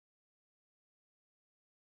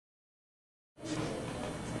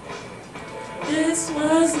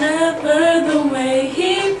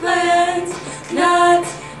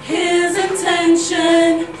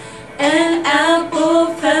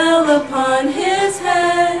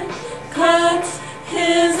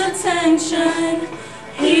invention,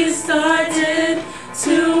 he started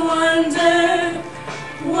to wonder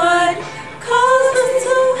what caused it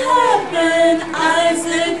to happen.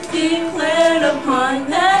 Isaac declared upon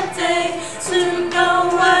that day to know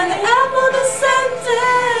what apple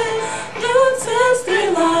descended. Newton's 3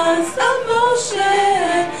 laws of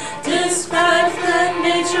motion describes the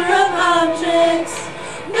nature of objects.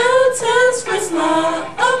 Newton's first law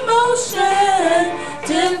of motion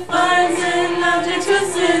defines an object's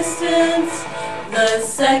resistance. The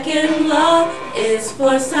second law is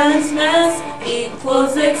force times mass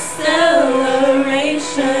equals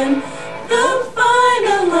acceleration. The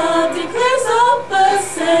final law declares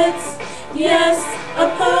opposites, yes,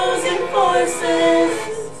 opposing forces.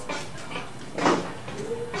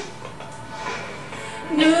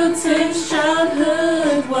 Newton's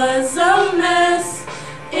childhood was a mess.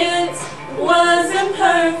 It was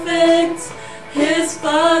imperfect. His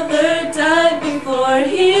father died before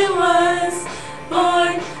he was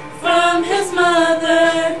born from his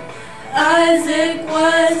mother. Isaac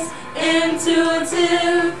was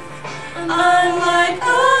intuitive, unlike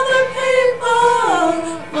other people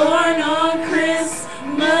born on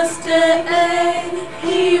Christmas Day.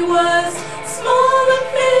 He was small and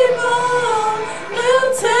feeble.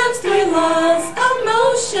 Newton's 3 laws of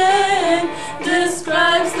motion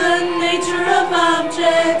describes the nature of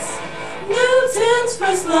objects. Newton's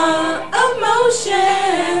first law of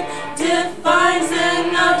motion defines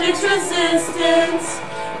an object's resistance.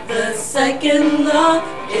 The second law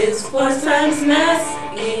is force times mass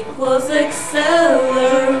equals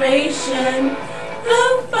acceleration.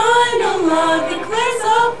 The final law declares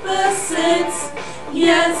opposites,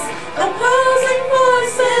 yes, opposing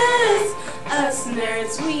forces. Us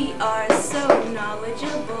nerds, we are so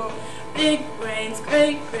knowledgeable. Big brains,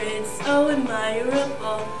 great grades, so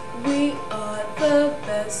admirable. We are the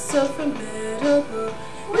best, so formidable.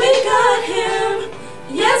 We got him,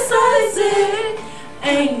 yes, Isaac.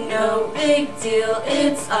 Ain't no big deal,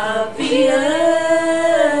 it's obvious.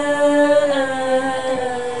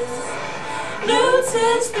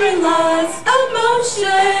 Newton's 3 laws of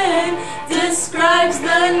motion describes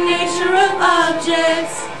the nature of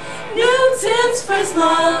objects. Newton's first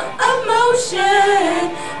law of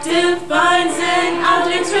motion defines an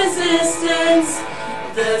object's resistance.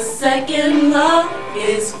 The second law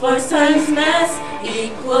is force times mass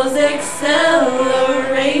equals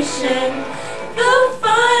acceleration. The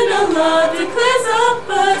final law declares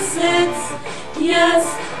opposites, yes,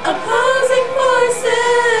 opposing forces.